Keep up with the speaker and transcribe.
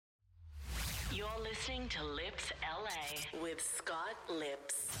listening to Lips LA with Scott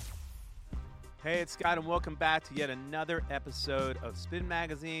Lips. Hey, it's Scott, and welcome back to yet another episode of Spin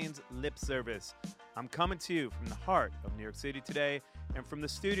Magazine's Lip Service. I'm coming to you from the heart of New York City today and from the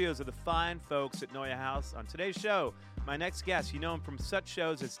studios of the fine folks at Noya House. On today's show, my next guest, you know him from such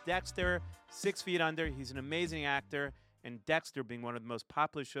shows as Dexter, 6 Feet Under. He's an amazing actor, and Dexter being one of the most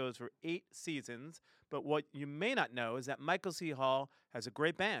popular shows for 8 seasons. But what you may not know is that Michael C. Hall has a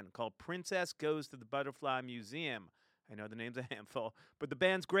great band called Princess Goes to the Butterfly Museum. I know the name's a handful, but the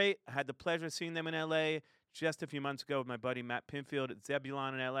band's great. I had the pleasure of seeing them in L.A. just a few months ago with my buddy Matt Pinfield at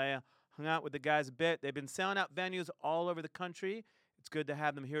Zebulon in L.A. Hung out with the guys a bit. They've been selling out venues all over the country. It's good to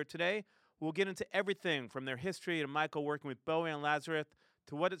have them here today. We'll get into everything from their history to Michael working with Bowie and Lazarus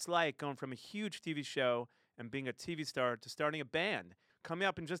to what it's like going from a huge TV show and being a TV star to starting a band. Coming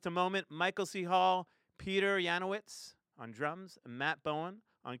up in just a moment, Michael C. Hall, Peter Yanowitz on drums, and Matt Bohen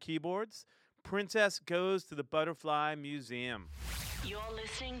on keyboards. Princess Goes to the Butterfly Museum. You're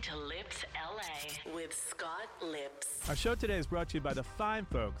listening to Lips LA with Scott Lips. Our show today is brought to you by the fine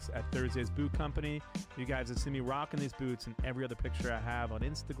folks at Thursday's Boot Company. You guys have seen me rocking these boots in every other picture I have on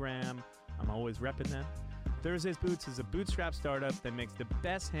Instagram. I'm always repping them. Thursday's Boots is a bootstrap startup that makes the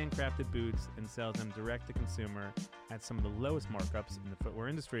best handcrafted boots and sells them direct to consumer at some of the lowest markups in the footwear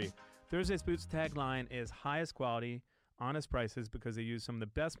industry. Thursday's Boots tagline is highest quality, honest prices, because they use some of the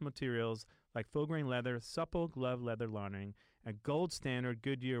best materials like full grain leather, supple glove leather lining, and gold standard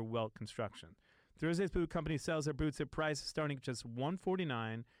Goodyear welt construction. Thursday's Boot Company sells their boots at prices starting at just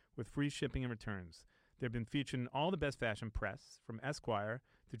 $149 with free shipping and returns. They've been featured in all the best fashion press, from Esquire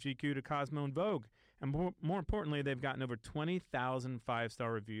to GQ to Cosmo and Vogue. And more importantly, they've gotten over 20,000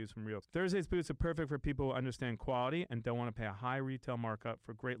 five-star reviews from real. Thursday's Boots are perfect for people who understand quality and don't want to pay a high retail markup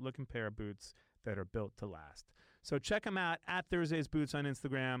for a great-looking pair of boots that are built to last. So check them out at Thursday's Boots on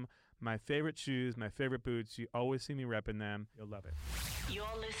Instagram. My favorite shoes, my favorite boots. You always see me repping them. You'll love it. You're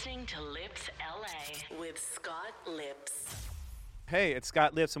listening to Lips LA with Scott Lips. Hey, it's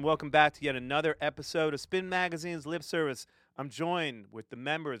Scott Lips, and welcome back to yet another episode of Spin Magazine's Lip Service. I'm joined with the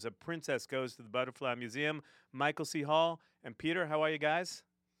members of Princess Goes to the Butterfly Museum, Michael C. Hall, and Peter. How are you guys?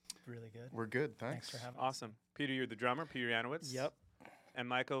 Really good. We're good, thanks. Thanks for having us. Awesome. Peter, you're the drummer, Peter Yanowitz. Yep. And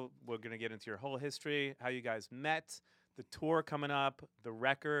Michael, we're going to get into your whole history, how you guys met, the tour coming up, the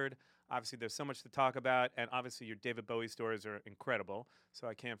record. Obviously, there's so much to talk about, and obviously your David Bowie stories are incredible, so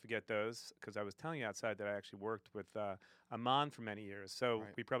I can't forget those, because I was telling you outside that I actually worked with Aman for many years, so Right.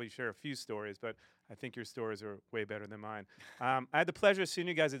 we probably share a few stories, but I think your stories are way better than mine. I had the pleasure of seeing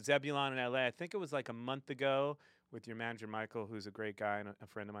you guys at Zebulon in L.A. I think it was like a month ago with your manager, Michael, who's a great guy and a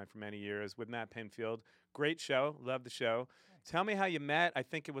friend of mine for many years, with Matt Pinfield. Great show. Love the show. Thanks. Tell me how you met. I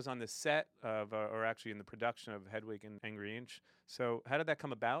think it was on the set of, or actually in the production of Hedwig and Angry Inch. So how did that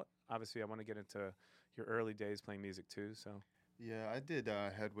come about? Obviously, I want to get into your early days playing music too. So Yeah, I did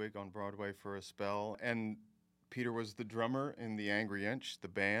Hedwig on Broadway for a spell, and Peter was the drummer in the Angry Inch, the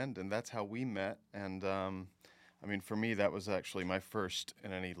band, and that's how we met. And I mean, for me, that was actually my first,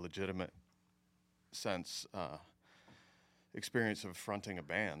 in any legitimate sense, experience of fronting a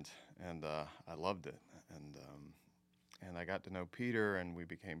band, and I loved it. And I got to know Peter, and we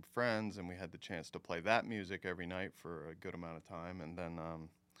became friends, and we had the chance to play that music every night for a good amount of time. And then,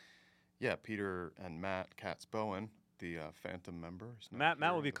 Peter and Matt, Katz Bohen, the Phantom member. Matt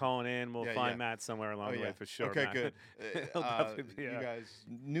will be calling in. We'll find Yeah. Matt somewhere along the way for sure. Okay, Matt. good. He'll definitely be, You guys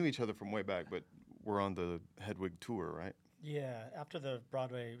knew each other from way back, but we're on the Hedwig tour, right? Yeah, after the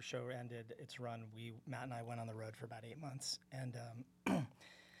Broadway show ended its run, Matt and I went on the road for about 8 months, and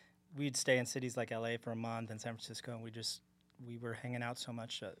we'd stay in cities like LA for a month and San Francisco, and we were hanging out so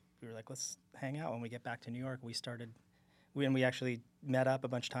much that we were like, let's hang out. When we get back to New York, we actually met up a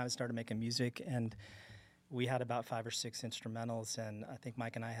bunch of times, started making music, and we had about 5 or 6 instrumentals, and I think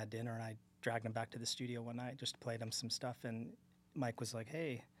Mike and I had dinner, and I dragged him back to the studio one night, just played him some stuff, and Mike was like,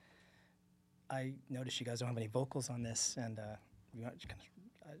 hey, I noticed you guys don't have any vocals on this, and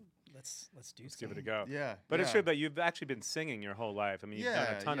let's give it a go. Yeah, But it's yeah. true that you've actually been singing your whole life. I mean, you've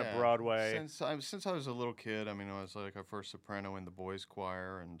done a ton of Broadway. Since I was a little kid, I mean, I was like a first soprano in the boys'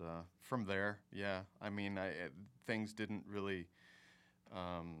 choir, and from there, I mean, things didn't really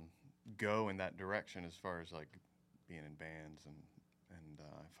go in that direction as far as like being in bands, and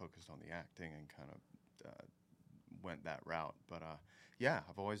I focused on the acting and kind of went that route. But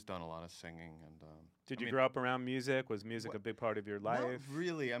I've always done a lot of singing. And Did you grow up around music? Was music a big part of your life? Not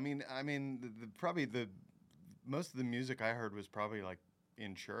really. I mean, probably the most of the music I heard was probably like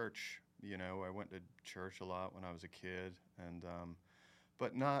in church. You know, I went to church a lot when I was a kid, and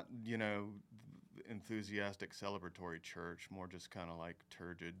but not, enthusiastic celebratory church, more just kind of like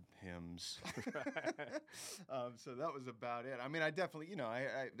turgid hymns. So that was about it. I mean, I definitely,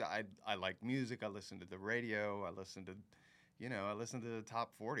 I like music. I listen to the radio. I listen to the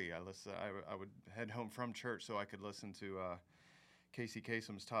top 40. I would head home from church so I could listen to Casey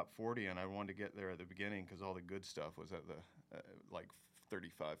Kasem's top 40, and I wanted to get there at the beginning because all the good stuff was at the like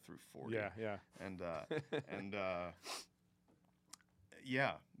 35 through 40. Yeah. And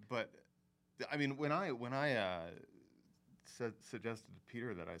yeah, but I mean, when I suggested to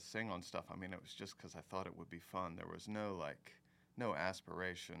Peter that I sing on stuff, I mean, it was just because I thought it would be fun. There was no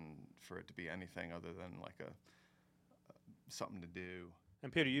aspiration for it to be anything other than like something to do.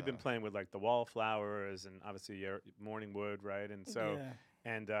 And Peter, you've been playing with like the Wallflowers and obviously your Morningwood, right? And so,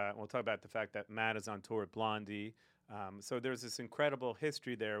 and we'll talk about the fact that Matt is on tour with Blondie. So there's this incredible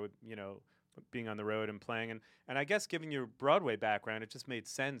history there with, being on the road and playing. And I guess given your Broadway background, it just made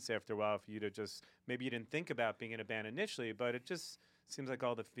sense after a while for you to just, maybe you didn't think about being in a band initially, but it just seems like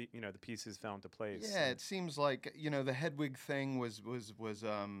all the pieces fell into place. Yeah, it seems like, the Hedwig thing was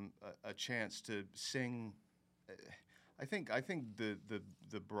a chance to sing. I think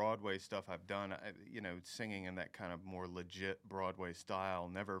the Broadway stuff I've done, singing in that kind of more legit Broadway style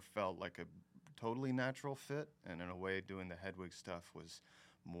never felt like a totally natural fit, and in a way doing the Hedwig stuff was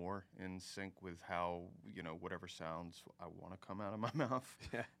more in sync with how whatever sounds I want to come out of my mouth.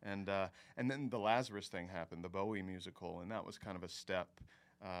 Yeah. And then the Lazarus thing happened, the Bowie musical, and that was kind of a step,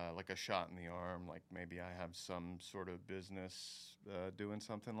 like a shot in the arm, like maybe I have some sort of business doing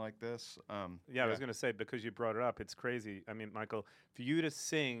something like this. I was going to say, because you brought it up, it's crazy. I mean, Michael, for you to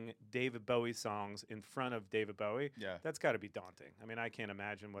sing David Bowie songs in front of David Bowie, that's got to be daunting. I mean, I can't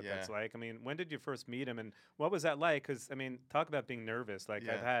imagine what that's like. I mean, when did you first meet him, and what was that like? Because, I mean, talk about being nervous. Like,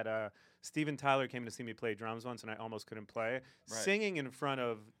 I've had Steven Tyler came to see me play drums once, and I almost couldn't play. Right. Singing in front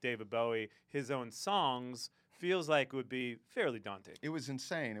of David Bowie, his own songs, feels like it would be fairly daunting. It was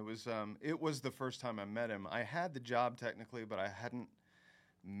insane. It was the first time I met him. I had the job technically, but I hadn't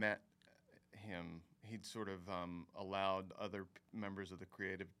met him. He'd sort of allowed other members of the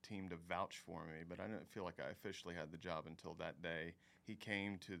creative team to vouch for me, but I didn't feel like I officially had the job until that day. He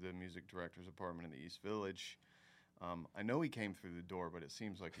came to the music director's apartment in the East Village. I know he came through the door, but it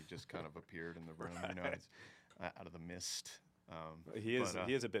seems like he just kind of appeared in the room, it's, out of the mist. He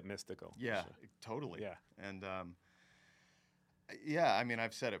is a bit mystical. Yeah, totally. Yeah. And I mean,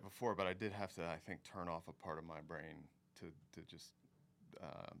 I've said it before, but I did have to, I think, turn off a part of my brain to just,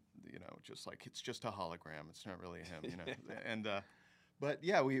 just like, it's just a hologram. It's not really him, And, but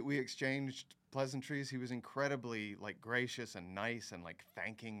yeah, we exchanged pleasantries. He was incredibly like gracious and nice and like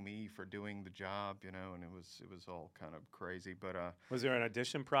thanking me for doing the job, and it was all kind of crazy. But was there an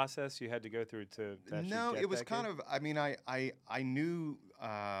audition process you had to go through to no, get it was that kind gig? of. I mean, I knew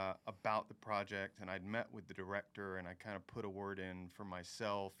about the project, and I'd met with the director, and I kind of put a word in for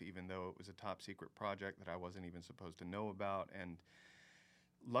myself, even though it was a top secret project that I wasn't even supposed to know about. And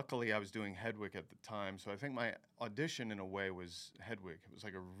luckily, I was doing Hedwig at the time, so I think my audition in a way was Hedwig. It was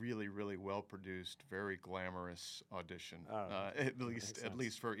like a really, really well-produced, very glamorous audition. At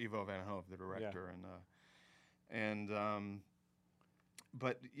least for Ivo van Hove, the director.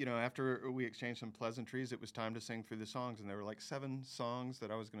 But after we exchanged some pleasantries, it was time to sing through the songs, and there were like 7 songs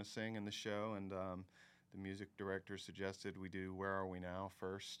that I was going to sing in the show, and the music director suggested we do "Where Are We Now"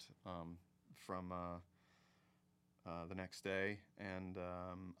 first from the next day, and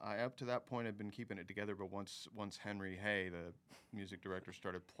I up to that point had been keeping it together, but once Henry Hay, the music director,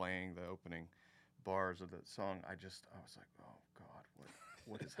 started playing the opening bars of the song, I was like, oh God,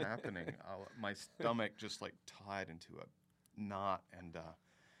 what is happening? My stomach just like tied into a knot, and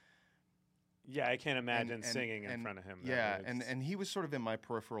I can't imagine singing in front of him. Yeah, and he was sort of in my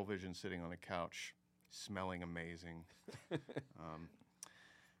peripheral vision, sitting on a couch, smelling amazing,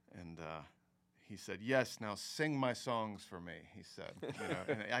 and he said, "Yes, now sing my songs for me," he said.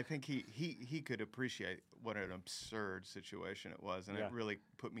 And I think he could appreciate what an absurd situation it was, and it really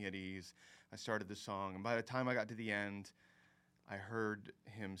put me at ease. I started the song, and by the time I got to the end, I heard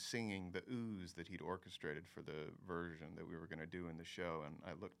him singing the ooze that he'd orchestrated for the version that we were going to do in the show, and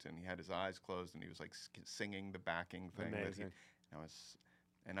I looked, and he had his eyes closed, and he was like singing the backing thing. Amazing.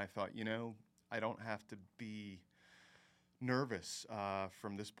 And I thought, I don't have to be nervous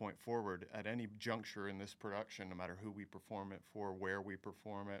from this point forward at any juncture in this production, no matter who we perform it for, where we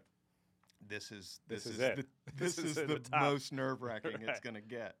perform it. This is the most nerve-wracking it's going to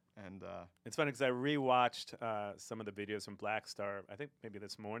get. And it's funny because I rewatched some of the videos from Black Star, I think maybe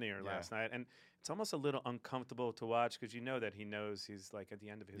this morning or last night, and it's almost a little uncomfortable to watch because you know that he knows he's like at the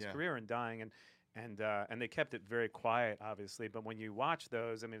end of his career and dying, and they kept it very quiet, obviously. But when you watch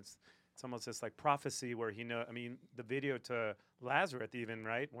those, I mean, it's it's almost this like prophecy where I mean, the video to Lazarus even,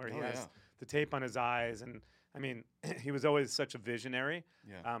 right? Where he has the tape on his eyes. And I mean, he was always such a visionary.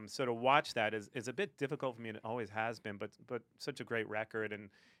 Yeah. So to watch that is a bit difficult for me, and it always has been, but such a great record. And,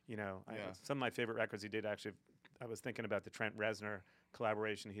 some of my favorite records he did actually, I was thinking about the Trent Reznor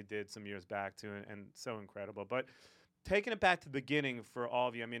collaboration he did some years back too, and so incredible. But taking it back to the beginning for all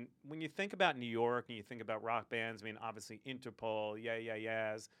of you, I mean, when you think about New York and you think about rock bands, I mean, obviously Interpol, Yeah Yeah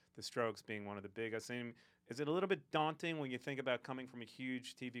Yeahs, The Strokes being one of the biggest. I mean, is it a little bit daunting when you think about coming from a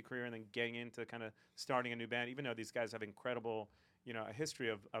huge TV career and then getting into kind of starting a new band, even though these guys have incredible, a history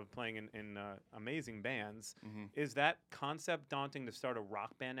of playing in amazing bands? Mm-hmm. Is that concept daunting to start a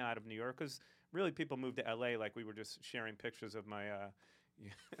rock band out of New York? Because really people move to LA, like we were just sharing pictures of my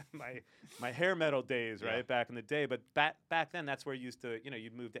my hair metal days, right, back in the day. But back then, that's where you used to,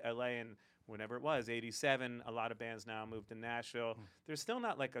 you'd move to LA, and whenever it was, 87, a lot of bands now moved to Nashville. There's still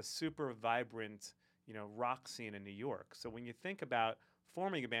not like a super vibrant, rock scene in New York. So when you think about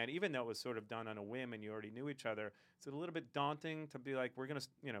forming a band, even though it was sort of done on a whim and you already knew each other, it's a little bit daunting to be like, we're going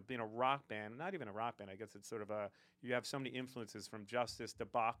to, be in a rock band, not even a rock band. I guess it's sort of you have so many influences from Justice to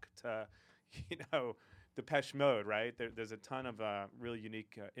Bach to, Depeche Mode, right? There's a ton of really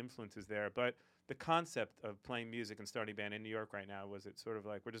unique influences there. But the concept of playing music and starting a band in New York right now, was it sort of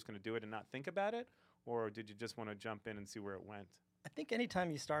like, we're just going to do it and not think about it? Or did you just want to jump in and see where it went? I think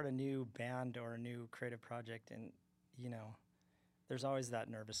anytime you start a new band or a new creative project, and, there's always that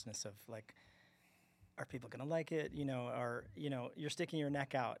nervousness of like, are people going to like it? You're sticking your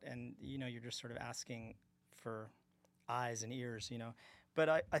neck out and, you're just sort of asking for eyes and ears, But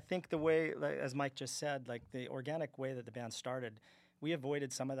I think the way, like, as Mike just said, like the organic way that the band started, we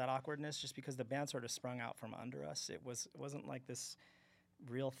avoided some of that awkwardness just because the band sort of sprung out from under us. It wasn't like this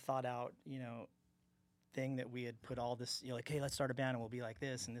real thought out, thing that we had put all this, like, hey, let's start a band and we'll be like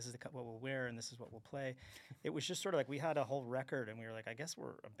this, and this is what we'll wear, and this is what we'll play. It was just sort of like we had a whole record, and we were like, I guess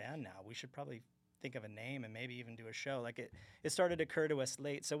we're a band now. We should probably think of a name and maybe even do a show. Like it started to occur to us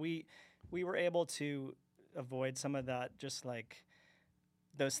late, so we were able to avoid some of that, just like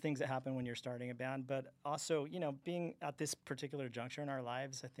those things that happen when you're starting a band. But also, being at this particular juncture in our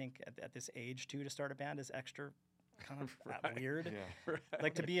lives, I think at this age too, to start a band is extra kind of weird. Yeah. Right.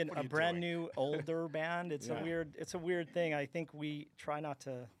 Like to be a brand new older band, it's a weird thing. I think we try not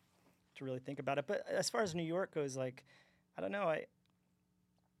to really think about it. But as far as New York goes, like, I don't know,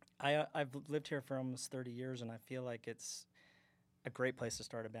 I've lived here for almost 30 years, and I feel like it's a great place to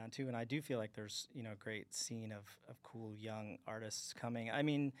start a band too. And I do feel like there's, a great scene of cool young artists coming. I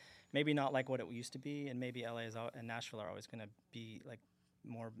mean, maybe not like what it used to be, and maybe LA and Nashville are always going to be like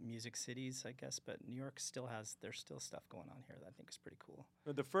more music cities, I guess. But New York there's still stuff going on here that I think is pretty cool.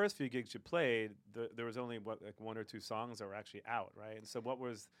 But the first few gigs you played, there was only like one or two songs that were actually out, right? And so what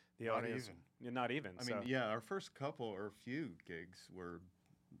was the audience? Not even. I mean, our first couple or few gigs were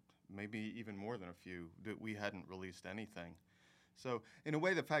maybe even more than a few that we hadn't released anything. So in a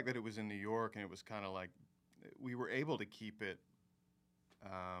way, the fact that it was in New York and it was kind of like we were able to keep it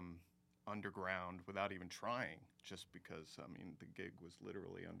underground without even trying, just because, I mean, the gig was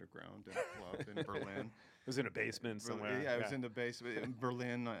literally underground in a club in Berlin. It was in a basement somewhere. Yeah, it was in the basement in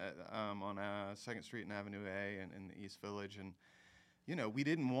Berlin on 2nd Street and Avenue A in the East Village. And, we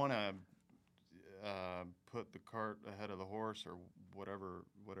didn't want to put the cart ahead of the horse, or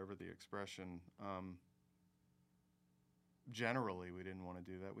whatever the expression. Generally, we didn't want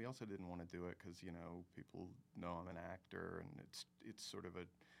to do that. We also didn't want to do it because, people know I'm an actor, and it's sort of a,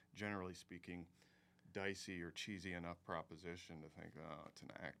 generally speaking, dicey or cheesy enough proposition to think, oh, it's an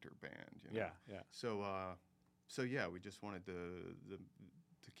actor band, Yeah. So we just wanted to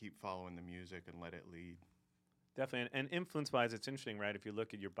keep following the music and let it lead. Definitely, and influence-wise, it's interesting, right? If you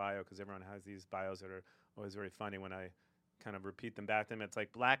look at your bio, because everyone has these bios that are always very funny when I kind of repeat them back to them. It's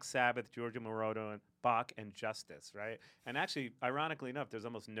like Black Sabbath, Giorgio Moroder, Bach, and Justice, right? And actually, ironically enough, there's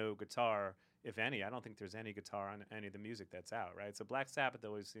almost no guitar, if any. I don't think there's any guitar on any of the music that's out, right? So Black Sabbath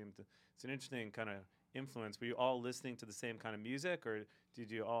always seemed to, it's an interesting kind of influence. Were you all listening to the same kind of music, or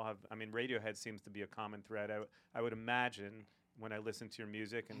did you all have, I mean, Radiohead seems to be a common thread. I would imagine when I listen to your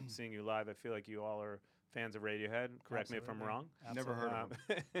music and seeing you live, I feel like you all are fans of Radiohead. Correct me if I'm wrong. Never heard of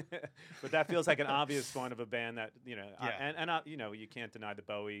them. But that feels like an obvious one of a band that, you can't deny the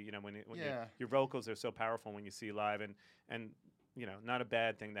Bowie, when your vocals are so powerful when you see live, and not a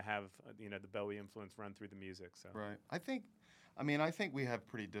bad thing to have, the Bowie influence run through the music. So. Right. I think we have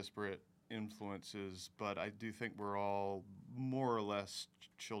pretty disparate influences, but I do think we're all more or less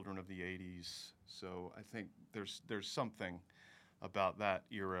children of the 80s. So I think there's something about that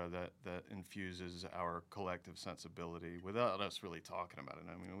era that infuses our collective sensibility without us really talking about it.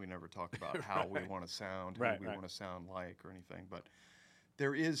 I mean, we never talk about how we want to sound, who we want to sound like, or anything. But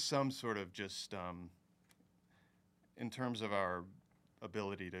there is some sort of just, in terms of our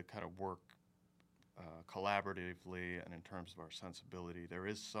ability to kind of work collaboratively, and in terms of our sensibility, there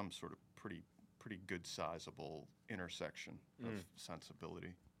is some sort of pretty good sizable intersection of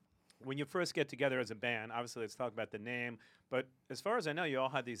sensibility. When you first get together as a band, obviously let's talk about the name, but as far as I know, you all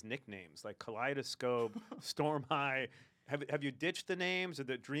had these nicknames like Kaleidoscope, Storm High. Have you ditched the names, or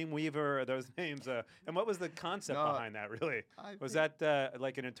the Dreamweaver, or those names? And what was the concept behind that, really? Was that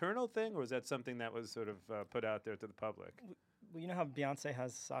like an internal thing, or was that something that was sort of put out there to the public? Well, you know how Beyonce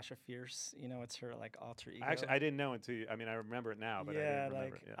has Sasha Fierce? You know, it's her like alter ego. Actually, I didn't know until I remember it now, but I didn't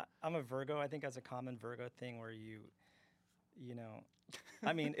remember it. Yeah. I'm a Virgo. I think as a common Virgo thing where you know,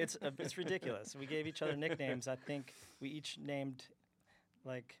 I mean, it's ridiculous. We gave each other nicknames. I think we each named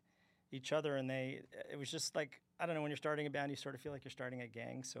like each other, and it was just like, I don't know, when you're starting a band, you sort of feel like you're starting a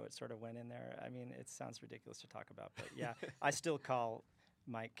gang, so it sort of went in there. I mean, it sounds ridiculous to talk about, but yeah, I still call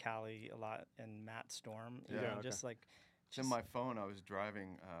Mike Callie a lot and Matt Storm. You know, just like. It's in my phone. I was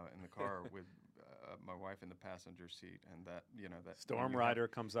driving in the car with my wife in the passenger seat, and that Storm Rider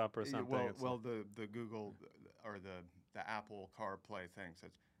comes up or something. Well, the Google or the Apple CarPlay thing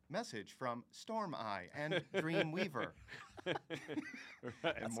says message from Storm Eye and Dreamweaver.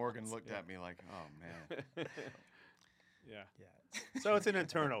 And Morgan looked at me like, oh man. Yeah. So it's an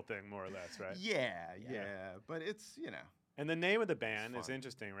internal thing, more or less, right? Yeah. But it's And the name of the band is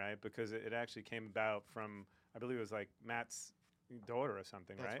interesting, right? Because it actually came about from, I believe it was like Matt's daughter or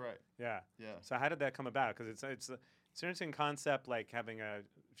something, right? That's right. Yeah. Yeah. So how did that come about? Because it's an interesting concept, like having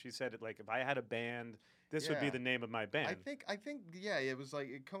she said it like, if I had a band, this would be the name of my band. I think it was like,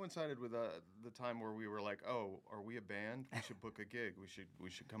 it coincided with the time where we were like, oh, are we a band? We should book a gig. We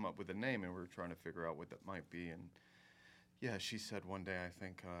should come up with a name, and we were trying to figure out what that might be. And yeah, she said one day, I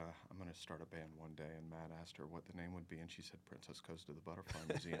think, I'm going to start a band one day. And Matt asked her what the name would be. And she said, Princess Goes to the Butterfly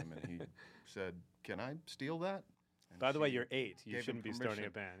Museum. And he said, can I steal that? And by the way, you're 8. You shouldn't be starting a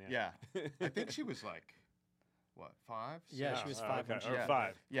band. Yeah. I think she was like, what, 5? Yeah, she was 5. Okay. Or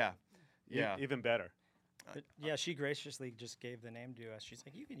 5. Yeah. Even better. But yeah, she graciously just gave the name to us. She's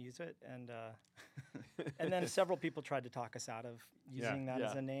like, you can use it. And then several people tried to talk us out of using that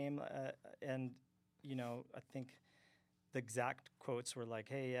as a name. And, I think the exact quotes were like,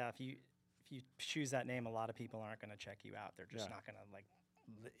 hey, yeah, if you choose that name, a lot of people aren't going to check you out. They're just not going to like,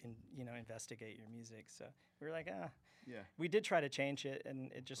 investigate your music. So we were like, Yeah. We did try to change it,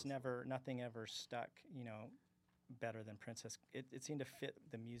 and it just nothing ever stuck, better than Princess. It seemed to fit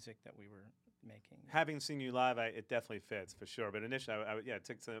the music that we were making. Having seen you live, it definitely fits for sure. But initially, it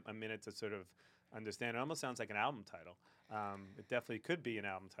took a minute to sort of understand. It almost sounds like an album title. It definitely could be an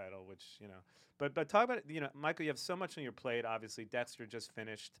album title, which, But talk about it, Michael, you have so much on your plate. Obviously, Dexter just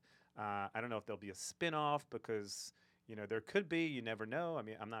finished. I don't know if there'll be a spin-off because, there could be. You never know. I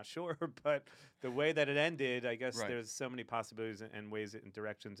mean, I'm not sure. But the way that it ended, I guess there's so many possibilities and ways and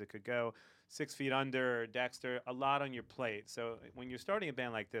directions it could go. 6 Feet Under, Dexter, a lot on your plate. So when you're starting a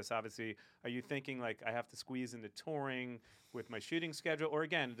band like this, obviously, are you thinking, like, I have to squeeze into touring with my shooting schedule? Or,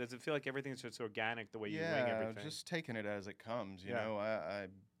 again, does it feel like everything's just organic the way you wing everything? Yeah, just taking it as it comes, you know.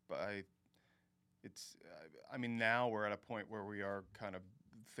 Now we're at a point where we are kind of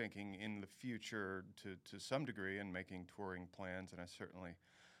thinking in the future to some degree and making touring plans, and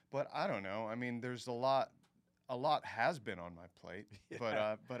but I don't know. I mean, there's a lot has been on my plate,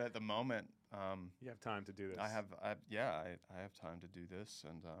 but at the moment, you have time to do this. I have time to do this,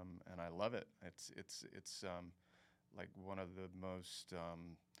 and I love it. It's like one of the most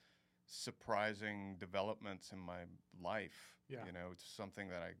surprising developments in my life. Yeah. It's something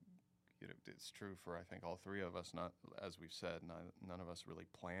that it's true for, I think, all three of us. Not, as we've said, none of us really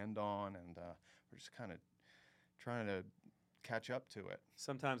planned on, and we're just kind of trying to catch up to it.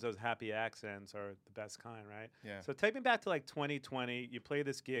 Sometimes those happy accidents are the best kind, right? Yeah. So take me back to like 2020. You play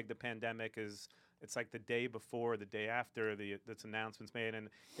this gig. The pandemic it's like the day before, the day after this announcement's made, and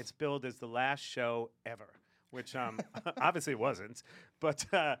it's billed as the last show ever, which obviously it wasn't. But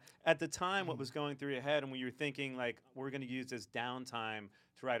at the time, what was going through your head, and when you were thinking, like, we're going to use this downtime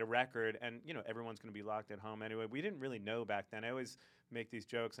to write a record, and, everyone's going to be locked at home anyway. We didn't really know back then. I always make these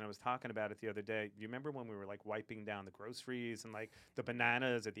jokes, and I was talking about it the other day. Do you remember when we were, like, wiping down the groceries and, like, the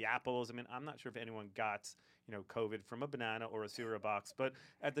bananas or the apples? I mean, I'm not sure if anyone got, COVID from a banana or a cereal box. But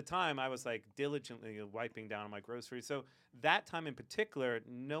at the time, I was, like, diligently wiping down my groceries. So that time in particular,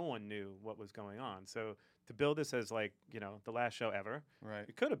 no one knew what was going on. So to build this as, like, the last show ever, right?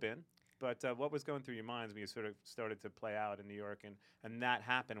 It could have been. But what was going through your minds when you sort of started to play out in New York, and that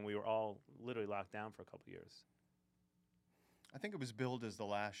happened, and we were all literally locked down for a couple years? I think it was billed as the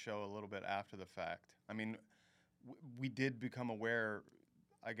last show a little bit after the fact. I mean, we did become aware,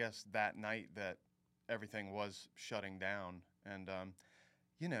 I guess, that night that everything was shutting down. And,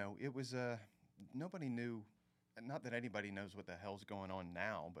 it was, nobody knew, not that anybody knows what the hell's going on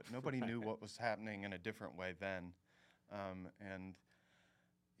now, but nobody knew what was happening in a different way then.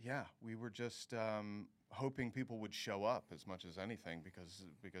 We were just hoping people would show up as much as anything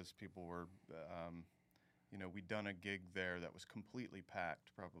because people were, we'd done a gig there that was completely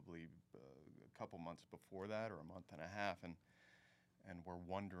packed probably a couple months before that or a month and a half, and we're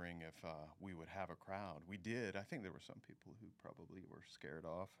wondering if we would have a crowd. We did. I think there were some people who probably were scared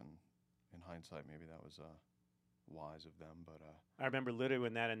off, and in hindsight, maybe that was wise of them. But I remember literally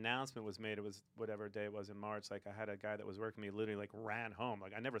when that announcement was made, it was whatever day it was in March. Like, I had a guy that was working with me literally ran home.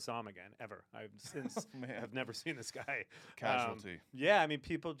 Like, I never saw him again ever. I've never seen this guy. Casualty. Yeah, I mean,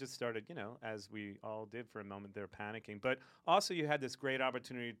 people just started, as we all did for a moment, they're panicking. But also, you had this great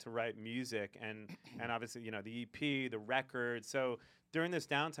opportunity to write music, and obviously, the EP, the record. So during this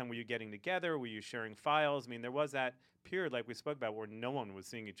downtime, were you getting together? Were you sharing files? I mean, there was that period, like we spoke about, where no one was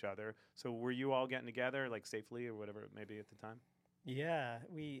seeing each other. So were you all getting together, like, safely or whatever it may be at the time? Yeah,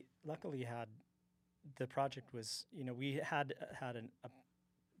 we luckily had, the project was, we had a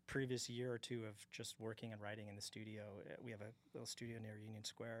previous year or two of just working and writing in the studio. We have a little studio near Union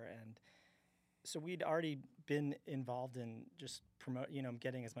Square, and so we'd already been involved in just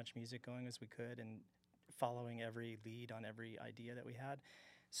getting as much music going as we could and following every lead on every idea that we had.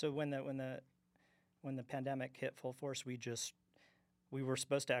 So when the pandemic hit full force, we were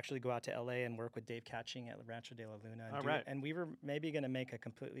supposed to actually go out to LA and work with Dave Catching at Rancho de la Luna. And we were maybe going to make a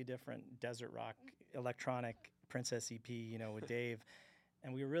completely different desert rock electronic Princess EP, with Dave.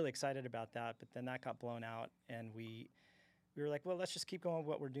 And we were really excited about that, but then that got blown out, and we were like, well, let's just keep going with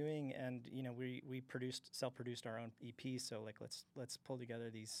what we're doing. And we self-produced our own EP, so like let's pull together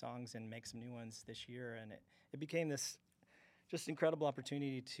these songs and make some new ones this year. And it became this just incredible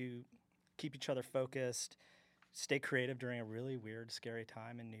opportunity to keep each other focused, stay creative during a really weird, scary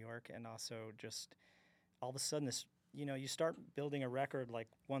time in New York, and also just all of a sudden this, you start building a record like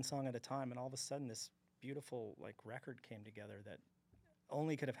one song at a time, and all of a sudden this beautiful like record came together that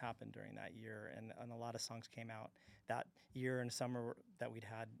only could have happened during that year, and a lot of songs came out that year and summer that we'd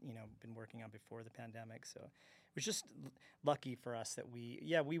had, been working on before the pandemic. So it was just lucky for us that we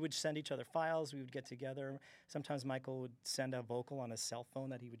would send each other files, we would get together. Sometimes Michael would send a vocal on his cell phone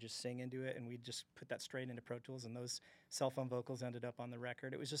that he would just sing into it, and we'd just put that straight into Pro Tools, and those cell phone vocals ended up on the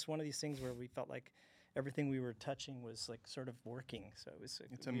record. It was just one of these things where we felt like everything we were touching was like sort of working. So it was.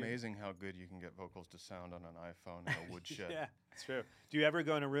 It's amazing how good you can get vocals to sound on an iPhone in a woodshed. Yeah, it's true. Do you ever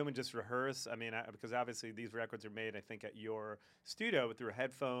go in a room and just rehearse? I mean, because obviously these records are made, I think, at your studio through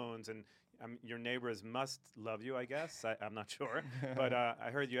headphones, and your neighbors must love you, I guess. I'm not sure. But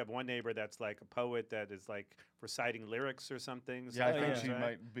I heard you have one neighbor that's like a poet that is like reciting lyrics or something. Yeah, I think she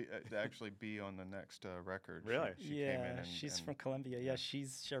might actually be on the next record. Really? She came in she's from Colombia. Yeah,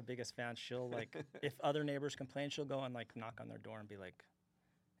 she's our biggest fan. She'll like, if other neighbors complain, she'll go and like knock on their door and be like,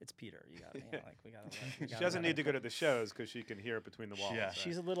 "It's Peter. You got we got to." She doesn't need to go to the shows because she can hear it between the walls. Yeah, right?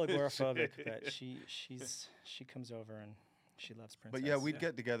 She's a little agoraphobic, but she comes over and she loves Princess. But yeah, we'd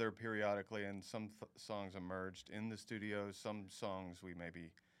get together periodically, and some songs emerged in the studio. Some songs we maybe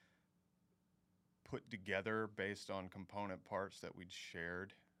put together based on component parts that we'd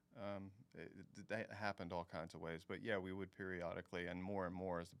shared. That happened all kinds of ways. But yeah, we would periodically, and more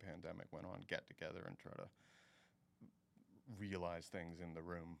as the pandemic went on, get together and try to realize things in the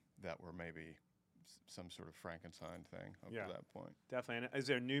room that were maybe some sort of Frankenstein thing up to that point. Definitely. And is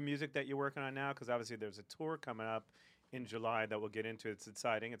there new music that you're working on now? Because obviously there's a tour coming up in July that we'll get into. It's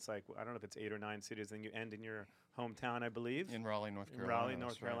exciting. It's like, I don't know if it's 8 or 9 cities, and you end in your hometown, I believe. In Raleigh, North Carolina. In Raleigh,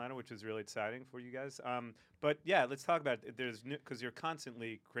 North Carolina, which is really exciting for you guys. But yeah, let's talk about it. There's because you're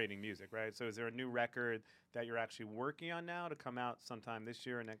constantly creating music, right? So is there a new record that you're actually working on now to come out sometime this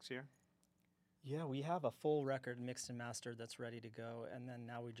year or next year? Yeah, we have a full record mixed and mastered that's ready to go, and then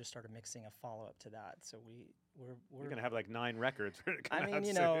now we just started mixing a follow-up to that. So we're gonna have like 9 records for it to come I mean, out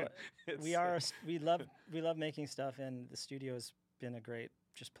you soon. know, we love making stuff, and the studio has been a great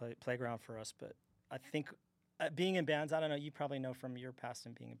just playground for us. But I think being in bands, I don't know, you probably know from your past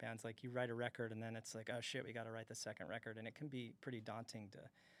in being in bands, like you write a record and then it's like, oh shit, we got to write the second record, and it can be pretty daunting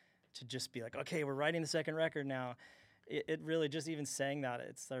to just be like, okay, we're writing the second record now. It really just even saying that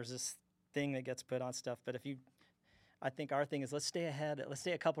there's this thing that gets put on stuff. But I think our thing is let's stay ahead. Let's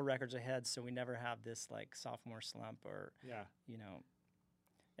stay a couple records ahead so we never have this like sophomore slump or, you know.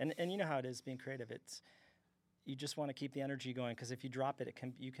 And you know how it is being creative. You just want to keep the energy going, because if you drop it,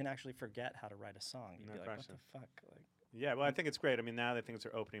 you can actually forget how to write a song. You'd No be like, question. what the fuck? Like, Yeah, well, I think it's great. I mean, now that things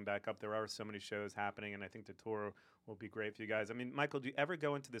are opening back up, there are so many shows happening, and I think the tour will be great for you guys. I mean, Michael, do you ever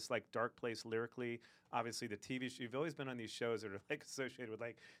go into this like dark place lyrically? Obviously, the TV show, you've always been on these shows that are like associated with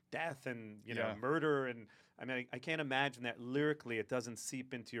like death and murder, and I mean, I can't imagine that lyrically it doesn't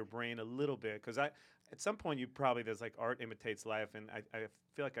seep into your brain a little bit, because at some point you probably, there's like art imitates life, and I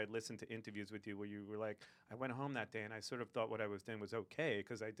feel like I listened to interviews with you where you were like, I went home that day and I sort of thought what I was doing was okay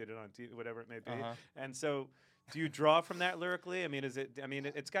because I did it on TV, whatever it may be, and so. Do you draw from that lyrically? I mean,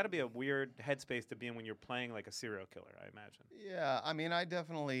 it's got to be a weird headspace to be in when you're playing like a serial killer, I imagine. Yeah, I mean, I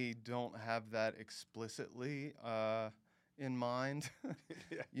definitely don't have that explicitly in mind.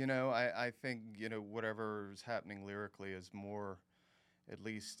 Yeah. I think, whatever's happening lyrically is more, at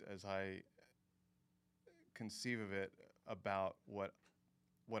least as I conceive of it, about what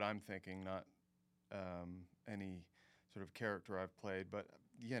I'm thinking, not any sort of character I've played. But,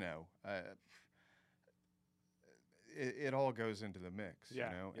 it all goes into the mix,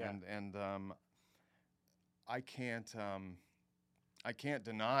 and I can't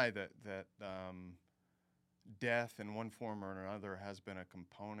deny that death in one form or another has been a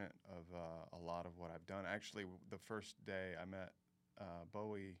component of a lot of what I've done. Actually, the first day I met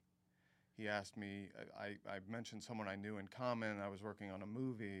Bowie, he asked me, I mentioned someone I knew in common. I was working on a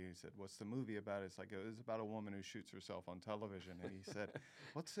movie. He said, "What's the movie about?" It's like, it's about a woman who shoots herself on television. And he said,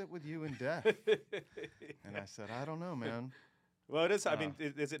 "What's it with you and death?" And I said, "I don't know, man." Well, it is. I mean,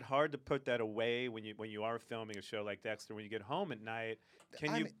 is it hard to put that away when you are filming a show like Dexter? When you get home at night,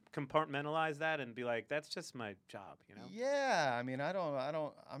 can you compartmentalize that and be like, "That's just my job," Yeah. I mean,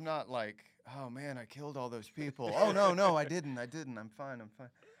 I'm not like, "Oh man, I killed all those people." Oh no, I didn't. I'm fine.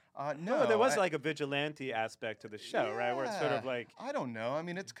 No, there was like a vigilante aspect to the show, right? Where it's sort of like... I don't know. I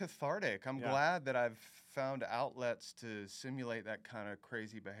mean, it's cathartic. I'm glad that I've found outlets to simulate that kind of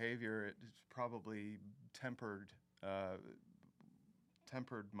crazy behavior. It's probably tempered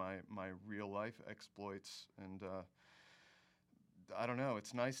my real life exploits, and I don't know.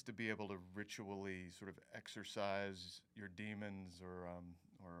 It's nice to be able to ritually sort of exercise your demons or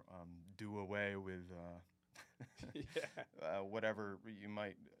do away with... whatever you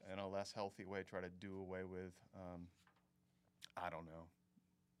might, in a less healthy way, try to do away with. I don't know.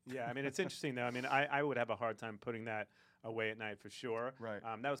 Yeah, I mean, it's interesting, though. I mean, I would have a hard time putting that away at night for sure. Right.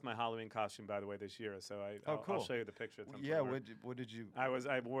 That was my Halloween costume, by the way, this year. So cool. I'll show you the picture. At some Yeah. point. What did you? I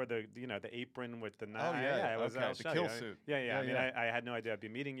wore the apron with the knife. Oh yeah. I'll the show kill you. suit. Yeah. I mean, I had no idea I'd be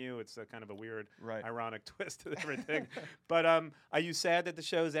meeting you. It's a kind of a weird, Right. ironic twist to everything. But are you sad that the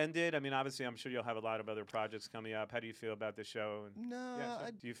show's ended? I mean, obviously, I'm sure you'll have a lot of other projects coming up. How do you feel about the show? No.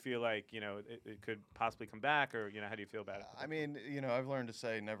 Do you feel like it could possibly come back, or how do you feel about it? I mean, I've learned to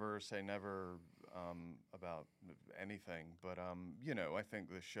say never about anything, but I think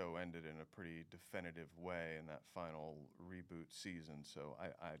the show ended in a pretty definitive way in that final reboot season. So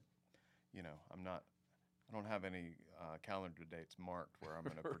I don't have any calendar dates marked where I'm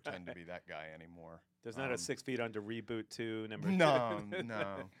going to pretend to be that guy anymore. There's not a 6 Feet Under reboot 2 number. No. 3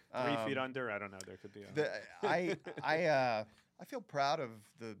 Feet Under. I don't know. There could be. I feel proud of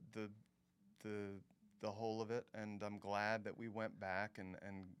the whole of it, and I'm glad that we went back and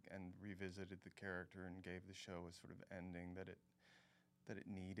revisited the character and gave the show a sort of ending that it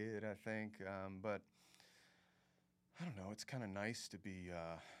needed, I think. But I don't know. It's kind of nice to be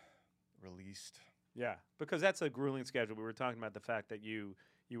released. Yeah, because that's a grueling schedule. We were talking about the fact that you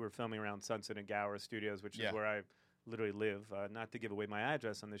were filming around Sunset and Gower Studios, which is where I literally live. Not to give away my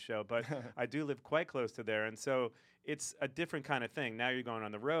address on the show, but I do live quite close to there, and so it's a different kind of thing. Now you're going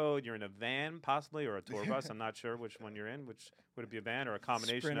on the road. You're in a van, possibly, or a tour bus. I'm not sure which one you're in. Which would it be, a van or a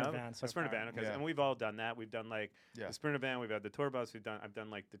combination of? Van so a Sprinter far. van. Okay, and we've all done that. We've done like the Sprinter van. We've had the tour bus. I've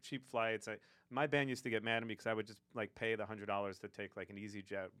done like the cheap flights. My band used to get mad at me because I would just like pay the $100 to take like an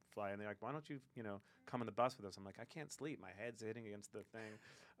EasyJet flight, and they're like, "Why don't you come on the bus with us?" I'm like, "I can't sleep. My head's hitting against the thing."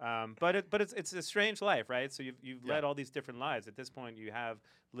 But it's a strange life, right? So you've led all these different lives. At this point, you have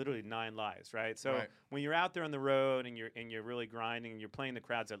literally 9 lives, right? So when you're out there on the road and you're really grinding and you're playing the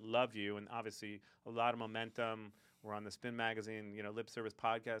crowds that love you, and obviously a lot of momentum. We're on the Spin Magazine, Lip Service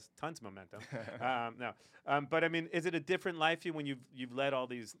podcast, tons of momentum. But I mean, is it a different life for you when you've led all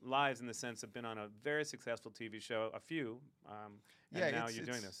these lives in the sense of been on a very successful TV show, a few, and now you're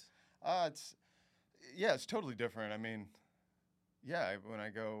doing this? It's totally different. I mean,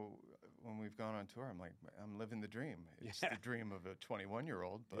 when we've gone on tour, I'm like, I'm living the dream. It's the dream of a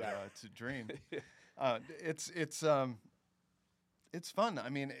 21-year-old, but it's a dream. It's fun. I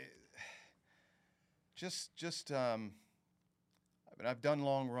mean, happen. I've done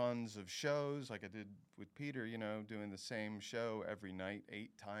long runs of shows like I did with Peter, doing the same show every night,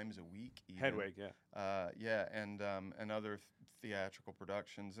 8 times a week. Even. Hedwig, yeah. Yeah, and other theatrical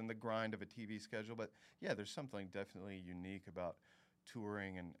productions and the grind of a TV schedule. But yeah, there's something definitely unique about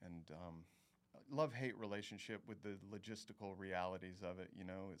touring and love-hate relationship with the logistical realities of it.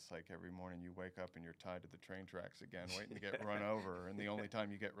 It's like every morning you wake up and you're tied to the train tracks again, waiting to get run over, and the only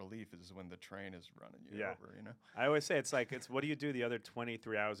time you get relief is when the train is running you over. I always say it's what do you do the other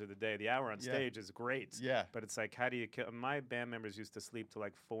 23 hours of the day? The hour on stage is great. Yeah. But it's like, how do you kill? My band members used to sleep till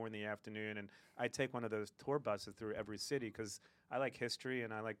like 4 in the afternoon, and I take one of those tour buses through every city because I like history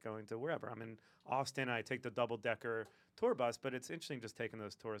and I like going to wherever. I'm in Austin, I take the double-decker tour bus, but it's interesting just taking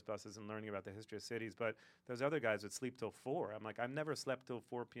those tourist buses and learning about the history of cities. But those other guys would sleep till 4. I'm like, I've never slept till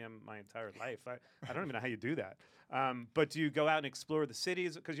 4 p.m. my entire life. I don't even know how you do that. But do you go out and explore the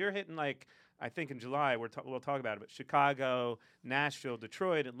cities? Because you're hitting I think in July, we'll talk about it, but Chicago, Nashville,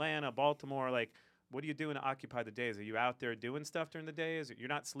 Detroit, Atlanta, Baltimore, what do you do to occupy the days? Are you out there doing stuff during the days? You're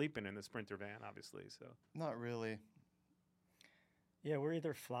not sleeping in the Sprinter van, obviously. So not really. Yeah, we're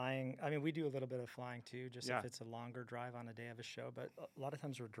either flying. I mean, we do a little bit of flying too, just if it's a longer drive on a day of a show. But a lot of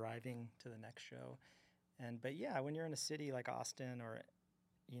times we're driving to the next show. But yeah, when you're in a city like Austin or,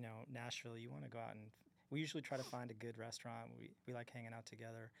 Nashville, you want to go out and we usually try to find a good restaurant. We like hanging out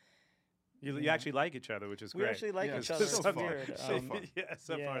together. You actually like each other, which is great. We actually like each other. So It's far. weird.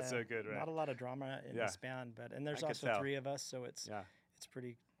 So far so good, right? Not a lot of drama in this band, and there's also 3 of us, so it's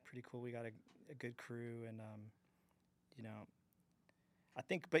pretty cool. We got a good crew, and I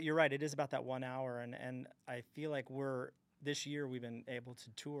think, but you're right. It is about that 1 hour, and I feel like this year we've been able to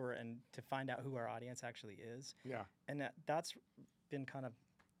tour and to find out who our audience actually is. Yeah. And that's been kind of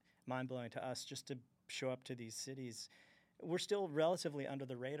mind-blowing to us, just to show up to these cities. We're still relatively under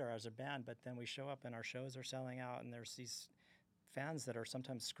the radar as a band, but then we show up and our shows are selling out, and there's these fans that are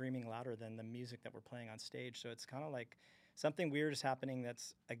sometimes screaming louder than the music that we're playing on stage. So it's kind of like something weird is happening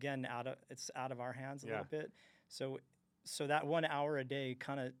that's, again, out of our hands a little bit. So that 1 hour a day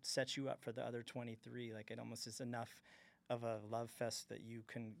kind of sets you up for the other 23. Like, it almost is enough of a love fest that you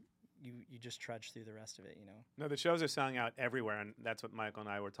just trudge through the rest of it, No, the shows are selling out everywhere, and that's what Michael and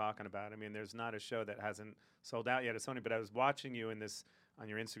I were talking about. I mean, there's not a show that hasn't sold out yet at Sony, but I was watching you on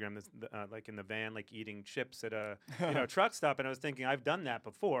your Instagram, like in the van, like eating chips at a truck stop, and I was thinking, I've done that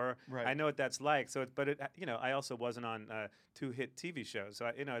before. Right. I know what that's like. So, I also wasn't on 2 hit TV shows,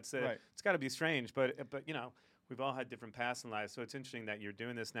 so it's got to be strange, but we've all had different paths in life, so it's interesting that you're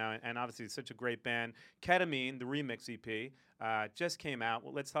doing this now, and obviously it's such a great band. Ketamine, the remix EP, just came out.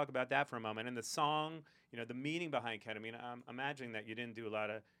 Well, let's talk about that for a moment. And the song, the meaning behind Ketamine, I'm imagining that you didn't do a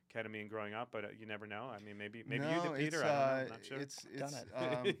lot of ketamine growing up, but you never know. I mean, maybe no, you did, Peter. I don't know. I'm not sure. It's done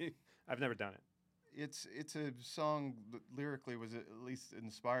it. I've never done it. It's a song that lyrically was at least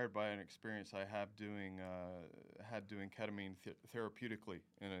inspired by an experience I had doing ketamine therapeutically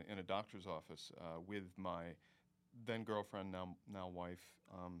in a doctor's office with my then girlfriend, now wife,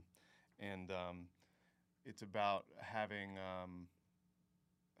 and it's about having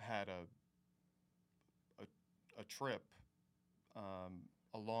had a trip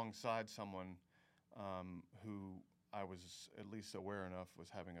alongside someone who I was at least aware enough was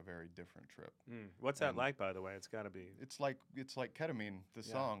having a very different trip. What's that like, by the way? It's got to be. It's like ketamine, the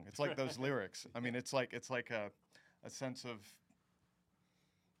song. It's like those lyrics. I mean, it's like a sense of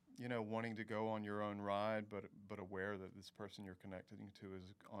wanting to go on your own ride, but aware that this person you're connecting to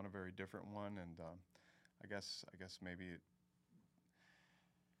is on a very different one, and I guess maybe it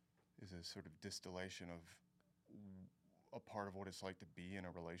is a sort of distillation of a part of what it's like to be in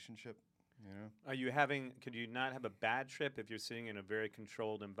a relationship. Are you could you not have a bad trip if you're sitting in a very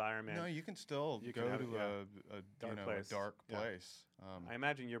controlled environment? No, you can still go to a dark place. I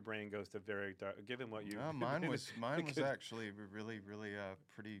imagine your brain goes to very dark, given what you... No, mine was actually really, really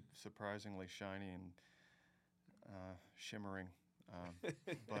pretty surprisingly shiny and shimmering.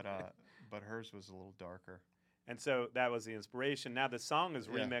 But hers was a little darker. And so that was the inspiration. Now the song is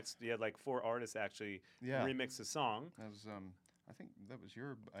remixed. You had like 4 artists actually remix the song. That was... I think that was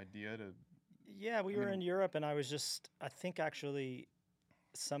your idea to... Yeah, we were in Europe, and I think actually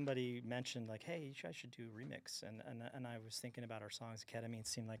somebody mentioned, like, hey, you guys should do a remix. And I was thinking about our songs. Ketamine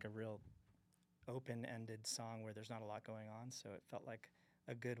seemed like a real open-ended song where there's not a lot going on, so it felt like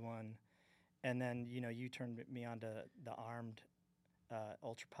a good one. And then, you turned me on to the Armed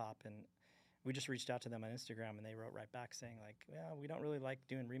Ultra Pop, and we just reached out to them on Instagram, and they wrote right back saying, like, well, we don't really like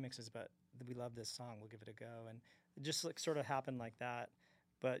doing remixes, but we love this song. We'll give it a go. And it just sort of happened like that.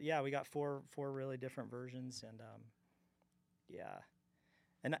 But yeah, we got four really different versions, and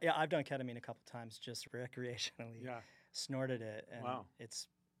I've done ketamine a couple times just recreationally. Yeah. snorted it, and Wow. it's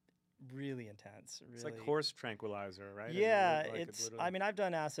really intense. Really, It's like horse tranquilizer, right? yeah, Like it's. literally- I mean, I've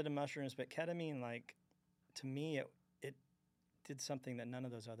done acid and mushrooms, but ketamine, like, to me, it did something that none of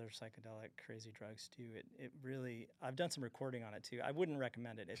those other psychedelic crazy drugs do. It really. I've done some recording on it too. I wouldn't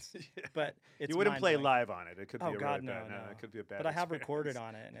recommend it. It's, Yeah. but it's. You wouldn't play mind-blowing. live on it. It could be Oh a God, really no, bad. no. It could be a bad. But I have experience. recorded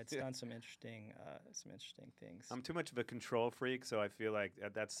on it, and it's Yeah. done some interesting things. I'm too much of a control freak, so I feel like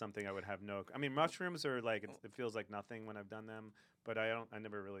that's something I would have no. I mean, mushrooms are like it feels like nothing when I've done them, but I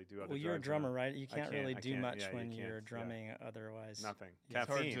never really do other. Well, you're a drugs, drummer, right? You can't really I do can't, much yeah, you when can't, you're yeah. drumming. Otherwise, Nothing. Yeah. It's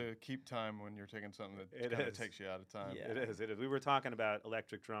hard Caffeine. to keep time when you're taking something that It kind of is. takes you out of time. Yeah. It is. It is. We were talking about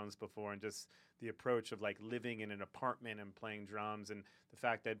electric drums before, and just the approach of like living in an apartment and playing drums, and the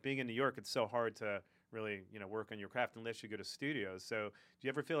fact that being in New York, it's so hard to really work on your craft unless you go to studios. So do you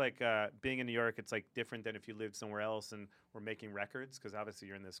ever feel like being in New York, it's like different than if you lived somewhere else and were making records? Because obviously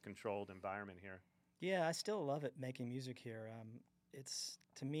you're in this controlled environment here. Yeah, I still love it making music here. It's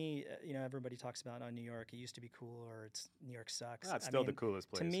to me, everybody talks about New York. It used to be cool, or New York sucks. It's I still the mean, coolest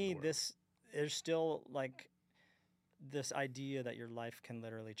place. to in the me, world. there's still like this idea that your life can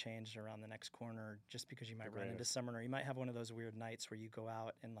literally change around the next corner just because you might run into greatest. someone, or you might have one of those weird nights where you go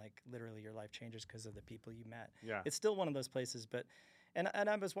out and like literally your life changes because of the people you met. Yeah. It's still one of those places, but and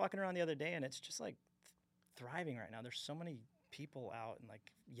I was walking around the other day, and it's just like thriving right now. There's so many people out, and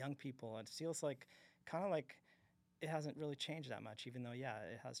like young people. It feels like kind of like it hasn't really changed that much, even though it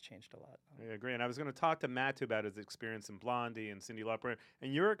has changed a lot. I agree. And I was going to talk to Matt too about his experience in Blondie and Cyndi Lauper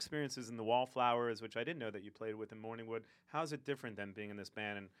and your experiences in the Wallflowers, which I didn't know that you played with in Morningwood. How's it different than being in this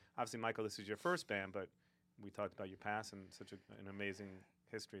band? And obviously, Michael, this is your first band, but we talked about your past and such an amazing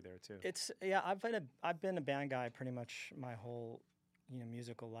history there too. It's I've been a band guy pretty much my whole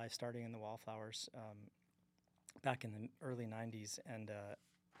musical life, starting in the Wallflowers back in the early '90s,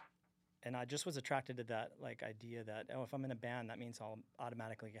 and I just was attracted to that like idea that if I'm in a band, that means I'll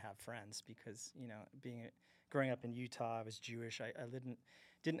automatically have friends, because growing up in Utah, I was Jewish. I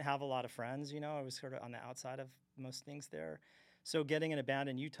didn't have a lot of friends. I was sort of on the outside of most things there. So getting in a band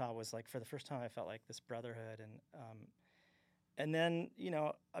in Utah was like, for the first time, I felt like this brotherhood. And then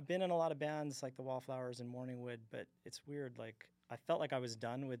I've been in a lot of bands like the Wallflowers and Morningwood, but it's weird. Like I felt like I was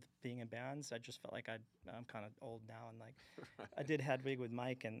done with being in bands. I just felt like I'm kind of old now, and like I did Hedwig with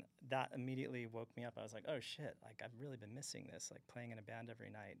Mike, and that immediately woke me up. I was like, oh shit! Like I've really been missing this, like playing in a band every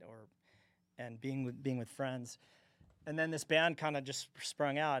night, and being with friends. And then this band kind of just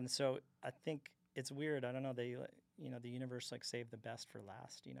sprung out, and so I think it's weird. I don't know. The universe like saved the best for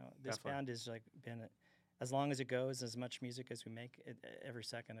last. This Definitely. band has like been. As long as it goes, as much music as we make, every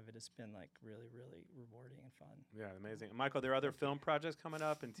second of it has been like really, really rewarding and fun. Yeah, amazing. Michael, are there other film projects coming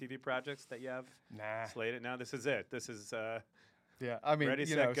up and TV projects that you have Nah. slated? Now this is it. This is Yeah, I mean, Ready,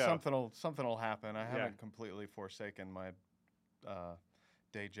 set, go. something will happen. I Yeah. haven't completely forsaken my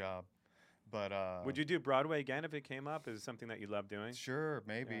day job, but would you do Broadway again if it came up? Is it something that you love doing? Sure,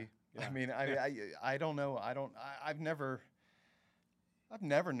 maybe. Yeah. I mean, I don't know. I've never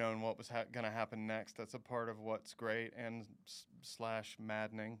known what was going to happen next. That's a part of what's great and slash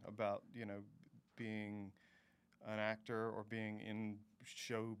maddening about being an actor or being in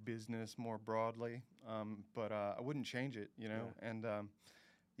show business more broadly. But I wouldn't change it, And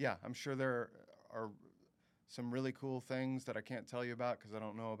I'm sure there are some really cool things that I can't tell you about because I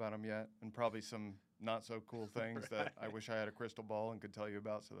don't know about them yet, and probably some not so cool things that I wish I had a crystal ball and could tell you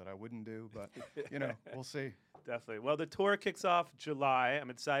about so that I wouldn't do. But we'll see. Definitely. Well, the tour kicks off July. I'm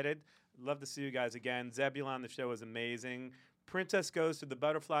excited. Love to see you guys again. Zebulon, the show was amazing. Princess goes to the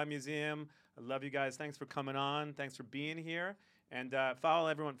Butterfly Museum. I love you guys. Thanks for coming on. Thanks for being here. And follow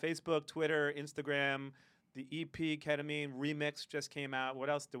everyone on Facebook, Twitter, Instagram. The EP Ketamine remix just came out. What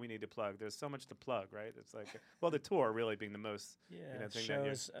else do we need to plug? There's so much to plug, right? It's like, the tour really being the most thing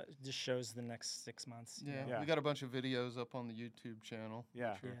Just shows the next 6 months. Yeah, we got a bunch of videos up on the YouTube channel.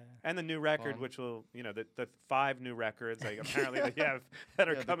 Yeah. Yeah. And the new record, Fun. which will, the 5 new records, like apparently that you have that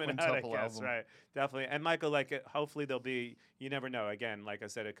are Yeah, the coming out, I quintuple guess, album. right? Definitely. And Michael, hopefully there'll be, you never know. Again, like I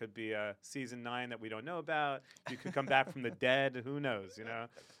said, it could be a season 9 that we don't know about. You could come back from the dead. Who knows,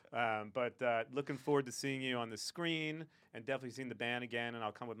 But looking forward to seeing you on the screen and definitely seeing the band again. And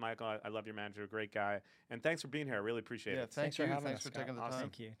I'll come with Michael. I love your manager, a great guy. And thanks for being here. I really appreciate Yeah, it. thanks for you. having Thanks us, for taking the Scott. time.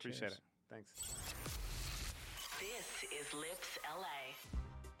 Thank you. Appreciate Cheers. it. Thanks. This is Lips LA.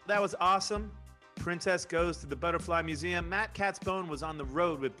 That was awesome. Princess goes to the Butterfly Museum. Matt Katz Bohen was on the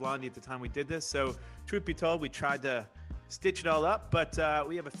road with Blondie at the time we did this, so truth be told, we tried to stitch it all up, but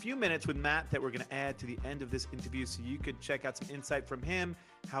we have a few minutes with Matt that we're going to add to the end of this interview so you could check out some insight from him,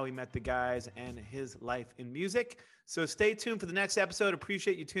 how he met the guys, and his life in music. So stay tuned for the next episode.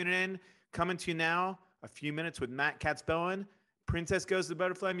 Appreciate you tuning in. Coming to you now a few minutes with Matt Katz Bohen. Princess Goes to the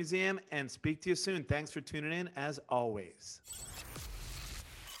Butterfly Museum, and speak to you soon. Thanks for tuning in, as always.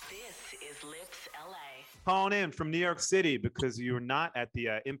 This is Lips LA. Calling in from New York City because you were not at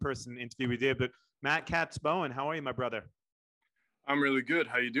the in-person interview we did, but Matt Katz Bohen, how are you, my brother? I'm really good.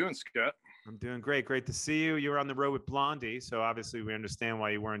 How you doing, Scott? I'm doing great. Great to see you. You were on the road with Blondie, so obviously we understand why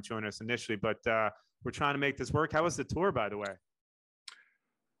you weren't joining us initially, but we're trying to make this work. How was the tour, by the way?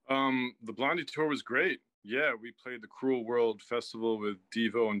 The Blondie tour was great. Yeah, we played the Cruel World Festival with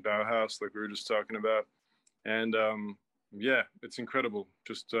Devo and Bauhaus, like we were just talking about. And yeah, it's incredible.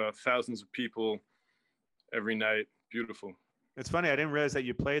 Just thousands of people every night. Beautiful. It's funny. I didn't realize that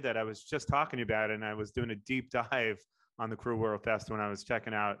you played that. I was just talking to you about it, and I was doing a deep dive on the Cruel World Festival when I was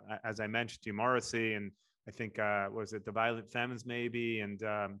checking out, as I mentioned to you, Morrissey, and I think, was it the Violent Femmes maybe, and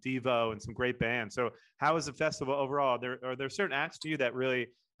Devo, and some great bands. So how was the festival overall? Are there certain acts to you that really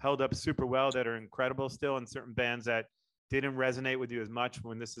held up super well, that are incredible still, and certain bands that didn't resonate with you as much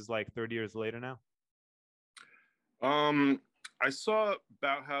when this is like 30 years later now? I saw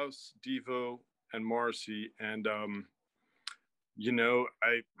Bauhaus, Devo, and Morrissey, and you know,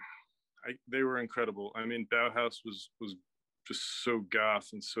 they were incredible. I mean, Bauhaus was just so goth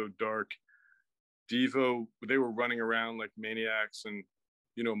and so dark. Devo, they were running around like maniacs, and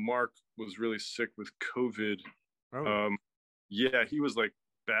you know, Mark was really sick with COVID. Oh. Yeah, he was like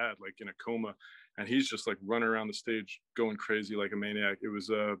bad, like in a coma, and he's just like running around the stage going crazy like a maniac. It was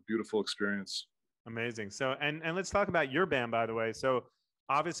a beautiful experience. Amazing. So, and let's talk about your band, by the way. So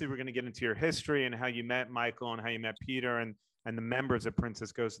obviously we're going to get into your history and how you met Michael and how you met Peter and the members of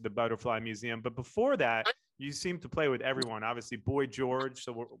Princess Goes to the Butterfly Museum. But before that, you seem to play with everyone. Obviously, Boy George.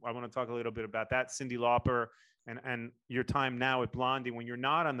 So I want to talk a little bit about that. Cyndi Lauper, and your time now with Blondie when you're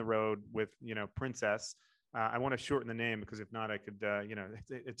not on the road with, you know, Princess. I want to shorten the name because if not, I could, you know,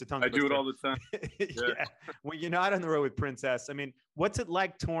 it's a tongue twister. I do it all the time. Yeah. When you're not on the road with Princess, I mean, what's it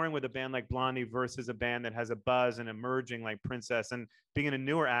like touring with a band like Blondie versus a band that has a buzz and emerging like Princess, and being in a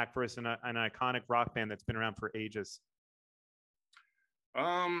newer act versus an iconic rock band that's been around for ages?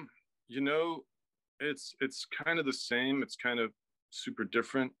 You know, it's kind of the same. It's kind of super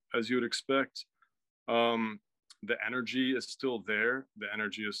different, as you would expect. The energy is still there. The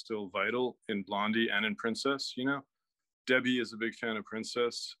energy is still vital in Blondie and in Princess. You know, Debbie is a big fan of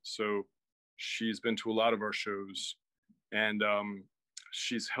Princess, so she's been to a lot of our shows, and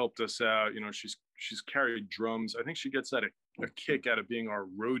she's helped us out. You know, she's carried drums. I think she gets a kick out of being our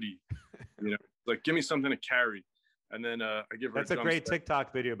roadie. You know, like, give me something to carry. And then I give her. That's a great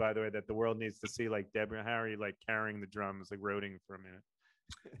TikTok video, by the way, that the world needs to see. Like Deborah Harry, like carrying the drums, like roading for a minute.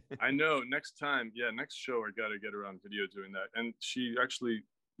 I know. Next time, yeah, next show, I got to get her on video doing that. And she actually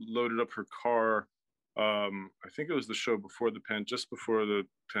loaded up her car. I think it was the show just before the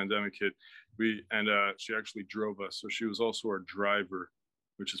pandemic hit. She actually drove us, so she was also our driver,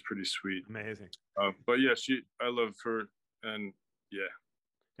 which is pretty sweet. Amazing. But yeah, I love her, and yeah.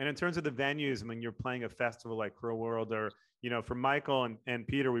 And in terms of the venues, I mean, you're playing a festival like Cruel World, or, you know, for Michael and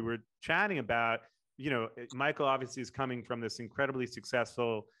Peter, we were chatting about, you know, Michael obviously is coming from this incredibly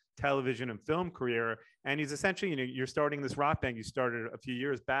successful television and film career. And he's essentially, you know, you're starting this rock band you started a few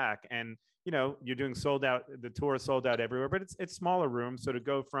years back, and, you know, you're doing sold out, the tour is sold out everywhere, but it's smaller rooms. So to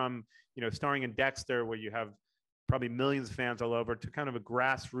go from, you know, starring in Dexter, where you have probably millions of fans all over, to kind of a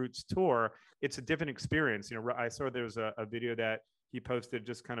grassroots tour, it's a different experience. You know, I saw there was a video that he posted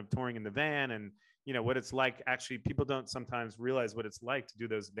just kind of touring in the van, and, you know, what it's like. Actually, people don't sometimes realize what it's like to do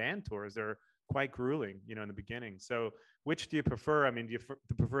those van tours. They're quite grueling, you know, in the beginning. So which do you prefer? I mean, do you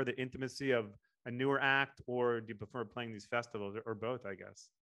prefer the intimacy of a newer act, or do you prefer playing these festivals, or both, I guess?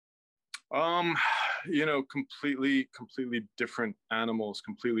 You know, completely different animals,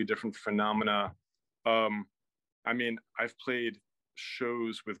 completely different phenomena. I mean, I've played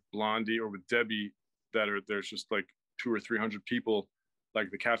shows with Blondie or with Debbie there's just like 200 or 300 people, like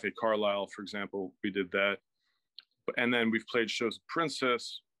the Cafe Carlisle, for example. We did that. And then we've played shows with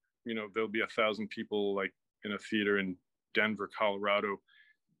Princess. You know, there'll be 1,000 people like in a theater in Denver, Colorado,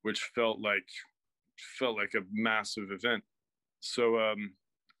 which felt like a massive event. So,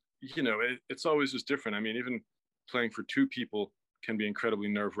 you know, it's always just different. I mean, even playing for 2 people can be incredibly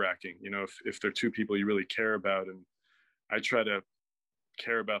nerve-wracking, you know, if they're 2 people you really care about. And I try to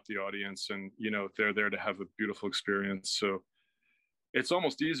care about the audience, and, you know, they're there to have a beautiful experience. So it's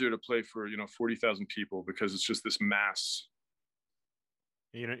almost easier to play for, you know, 40,000 people, because it's just this mass.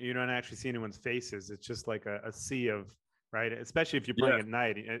 You don't actually see anyone's faces. It's just like a sea of, right? Especially if you're playing at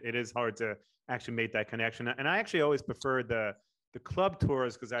night, it is hard to actually make that connection. And I actually always prefer the the club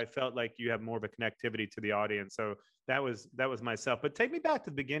tours because I felt like you have more of a connectivity to the audience. So that was myself. But take me back to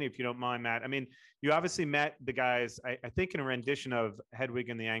the beginning, if you don't mind, Matt. I mean, you obviously met the guys, I think, in a rendition of Hedwig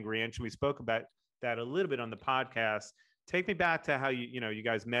and the Angry Inch. We spoke about that a little bit on the podcast. Take me back to how you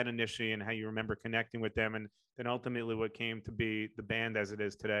guys met initially and how you remember connecting with them, and then ultimately what came to be the band as it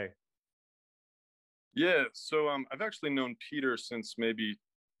is today. Yeah, so I've actually known Peter since maybe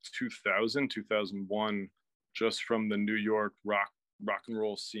 2001, just from the New York rock and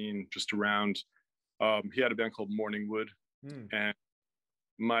roll scene, just around. He had a band called Morningwood, and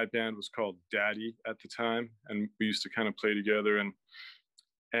my band was called Daddy at the time, and we used to kind of play together,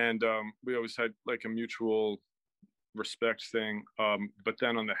 and we always had like a mutual respect thing. But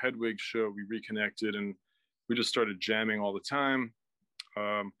then on the Hedwig show, we reconnected, and we just started jamming all the time.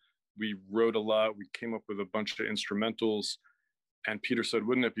 We wrote a lot. We came up with a bunch of instrumentals. And Peter said,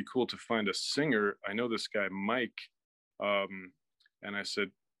 wouldn't it be cool to find a singer? I know this guy, Mike. And I said,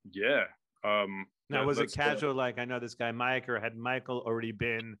 yeah. Now, was it casual, like, I know this guy, Mike, or had Michael already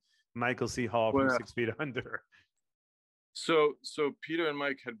been Michael C. Hall from 6 Feet Under? So Peter and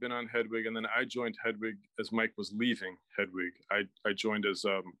Mike had been on Hedwig, and then I joined Hedwig as Mike was leaving Hedwig. I joined as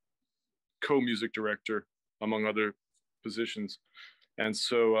co-music director, among other positions. And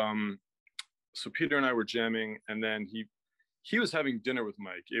so Peter and I were jamming, and then he was having dinner with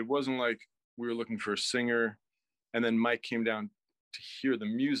Mike. It wasn't like we were looking for a singer. And then Mike came down to hear the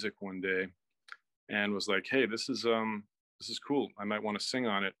music one day and was like, hey, this is cool. I might want to sing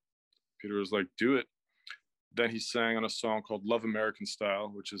on it. Peter was like, do it. Then he sang on a song called Love American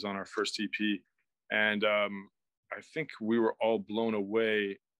Style, which is on our first EP. And I think we were all blown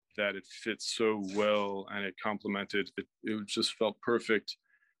away that it fit so well, and it complemented it. It just felt perfect.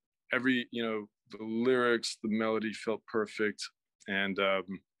 The lyrics, the melody felt perfect. And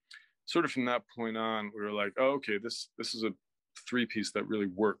sort of from that point on, we were like, oh, okay, this is a 3-piece that really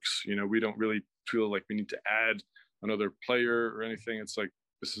works. We don't really feel like we need to add another player or anything. It's like,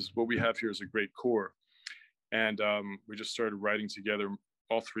 this is what we have here is a great core. And we just started writing together,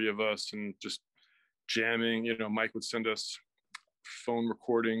 all 3 of us, and just jamming. Mike would send us phone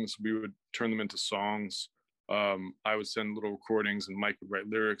recordings. We would turn them into songs. I would send little recordings, and Mike would write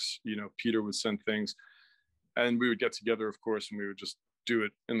lyrics. Peter would send things, and we would get together, of course, and we would just do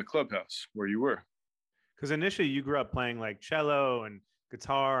it in the clubhouse where you were. Because initially you grew up playing like cello and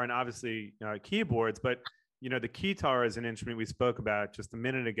guitar and obviously keyboards, but the keytar is an instrument we spoke about just a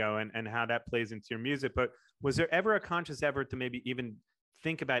minute ago, and how that plays into your music. But was there ever a conscious effort to maybe even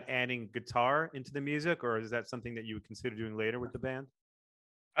think about adding guitar into the music, or is that something that you would consider doing later with the band?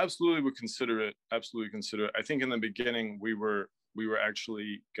 Absolutely would consider it. Absolutely consider it. I think in the beginning we were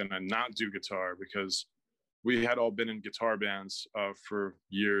actually gonna not do guitar because we had all been in guitar bands for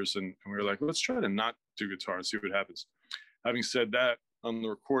years, and we were like, let's try to not do guitar and see what happens. Having said that, on the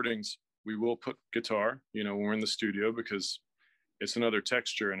recordings, we will put guitar, when we're in the studio, because it's another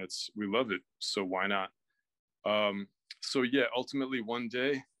texture and we love it. So why not? So yeah, ultimately one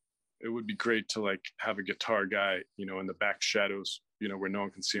day it would be great to like have a guitar guy, in the back shadows, where no one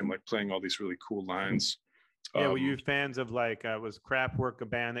can see him, like playing all these really cool lines. Yeah, were you fans of like, was Kraftwerk a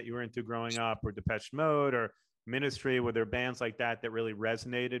band that you were into growing up, or Depeche Mode or Ministry? Were there bands like that really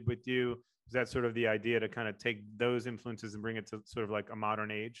resonated with you? Was that sort of the idea to kind of take those influences and bring it to sort of like a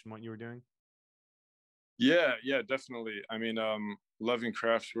modern age in what you were doing? Yeah, definitely. I mean, loving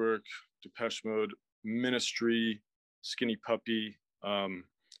Kraftwerk, Depeche Mode, Ministry, Skinny Puppy, 9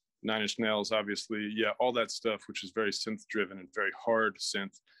 Inch Nails, obviously. Yeah, all that stuff, which is very synth driven and very hard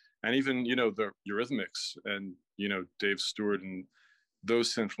synth. And even, the Eurythmics and, Dave Stewart, and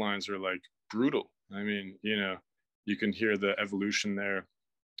those synth lines are like brutal. I mean, you can hear the evolution there.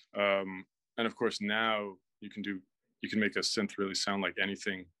 And of course now you can make a synth really sound like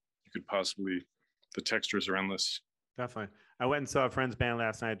anything you could possibly. The textures are endless. Definitely. I went and saw a friend's band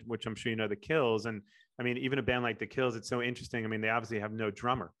last night, which I'm sure The Kills. And I mean, even a band like The Kills, it's so interesting. I mean, they obviously have no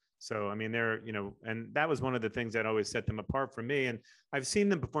drummer. So, I mean, they're, and that was one of the things that always set them apart from me. And I've seen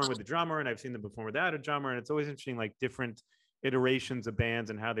them perform with a drummer, and I've seen them perform without a drummer. And it's always interesting, like different iterations of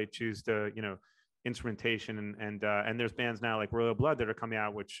bands and how they choose to, instrumentation. And there's bands now like Royal Blood that are coming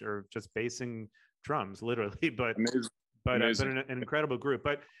out, which are just basing drums, literally. But an incredible group.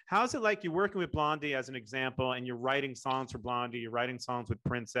 But how's it like you're working with Blondie as an example, and you're writing songs for Blondie, you're writing songs with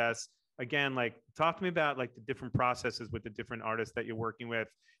Princess? Again, like, talk to me about like the different processes with the different artists that you're working with,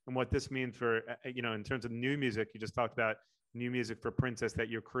 and what this means for, in terms of new music. You just talked about new music for Princess that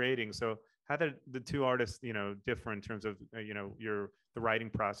you're creating. So how did the 2 artists, differ in terms of, the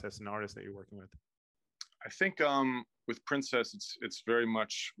writing process and artists that you're working with? I think with Princess, it's very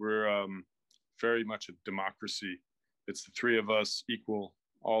much, we're very much a democracy. it's the three of us,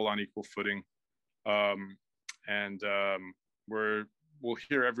 all on equal footing. And we'll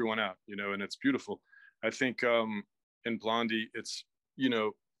hear everyone out, and it's beautiful. I think in Blondie, it's,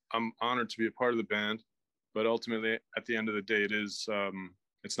 I'm honored to be a part of the band, but ultimately at the end of the day,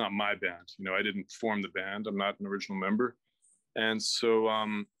 it's not my band. I didn't form the band. I'm not an original member. And so,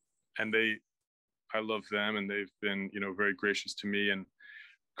 I love them, and they've been, very gracious to me and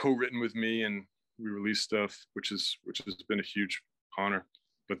co-written with me, and we release stuff, which has been a huge honor.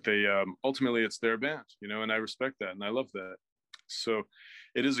 But they ultimately it's their band, and I respect that and I love that. So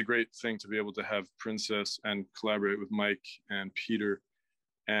it is a great thing to be able to have Princess and collaborate with Mike and Peter,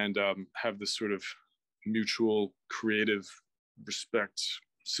 and have this sort of mutual creative respect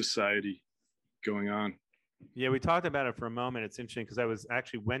society going on. Yeah, we talked about it for a moment. It's interesting because I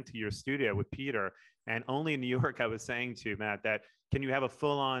went to your studio with Peter, and only in New York I was saying to Matt that can you have a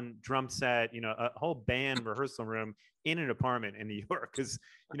full-on drum set, a whole band rehearsal room in an apartment in New York? Because,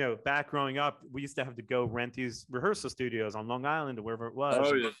 back growing up, we used to have to go rent these rehearsal studios on Long Island or wherever it was.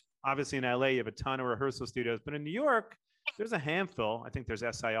 Oh, yeah. Obviously in LA, you have a ton of rehearsal studios, but in New York, there's a handful. I think there's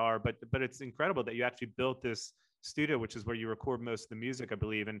SIR, but it's incredible that you actually built this studio, which is where you record most of the music, I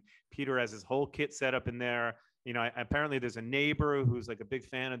believe. And Peter has his whole kit set up in there. Apparently there's a neighbor who's like a big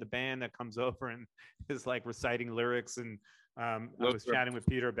fan of the band that comes over and is like reciting lyrics. And I was chatting with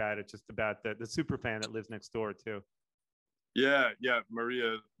Peter about it, just about the super fan that lives next door too. Yeah.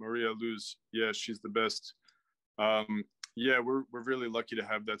 Maria Luz. Yeah, she's the best. Yeah, we're really lucky to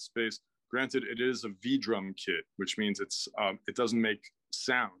have that space. Granted, it is a V drum kit, which means it doesn't make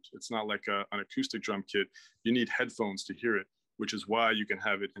sound. It's not like an acoustic drum kit. You need headphones to hear it, which is why you can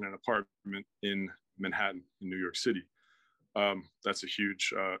have it in an apartment in Manhattan, in New York City. That's a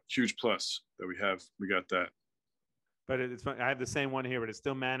huge plus that we got that. But it's fun. I have the same one here, but it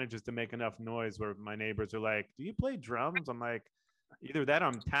still manages to make enough noise where my neighbors are like, "Do you play drums?" I'm like, either that or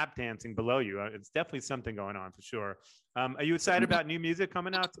I'm tap dancing below you. It's definitely something going on for sure. Are you excited about new music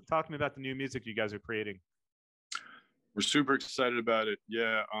coming out? Talk to me about the new music you guys are creating. We're super excited about it.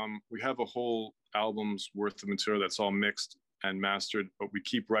 Yeah, we have a whole album's worth of material that's all mixed and mastered, but we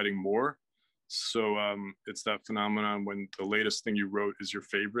keep writing more. So it's that phenomenon when the latest thing you wrote is your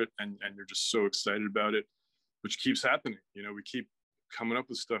favorite, and you're just so excited about it, which keeps happening. We keep coming up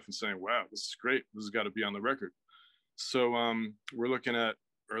with stuff and saying, wow, this is great. This has got to be on the record. So we're looking at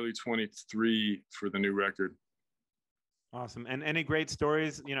early 23 for the new record. Awesome. And any great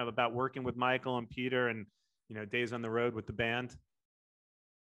stories, about working with Michael and Peter and, days on the road with the band?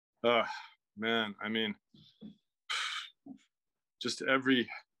 Man, I mean, just every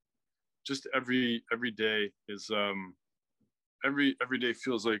day is every day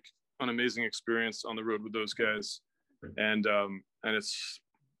feels like an amazing experience on the road with those guys, and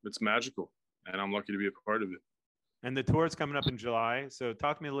it's magical, and I'm lucky to be a part of it. And the tour is coming up in July, so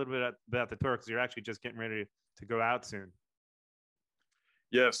talk to me a little bit about the tour, because you're actually just getting ready to go out soon.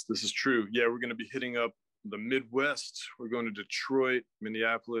 Yes, this is true. Yeah, we're going to be hitting up the Midwest. We're going to Detroit,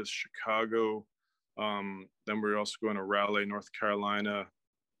 Minneapolis, Chicago. Then we're also going to Raleigh, North Carolina,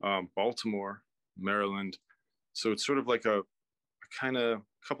 Baltimore, Maryland. So it's sort of like a kind of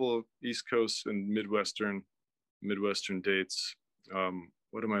couple of East Coast and Midwestern dates.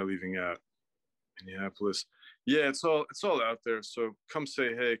 What am I leaving out? Minneapolis. Yeah, it's all out there. So come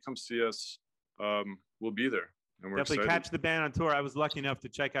say hey, come see us. We'll be there. And we're definitely excited. Catch the band on tour. I was lucky enough to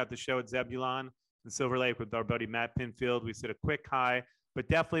check out the show at Zebulon in Silver Lake with our buddy Matt Pinfield. We said a quick hi, but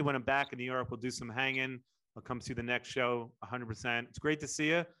definitely when I'm back in New York, we'll do some hanging. I'll come see the next show 100%. It's great to see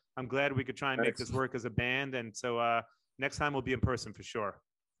you. I'm glad we could try and make this work as a band. And so next time we'll be in person for sure.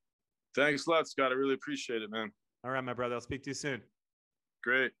 Thanks a lot, Scott. I really appreciate it, man. All right, my brother. I'll speak to you soon.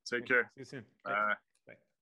 Great. Take care. See you soon. Bye.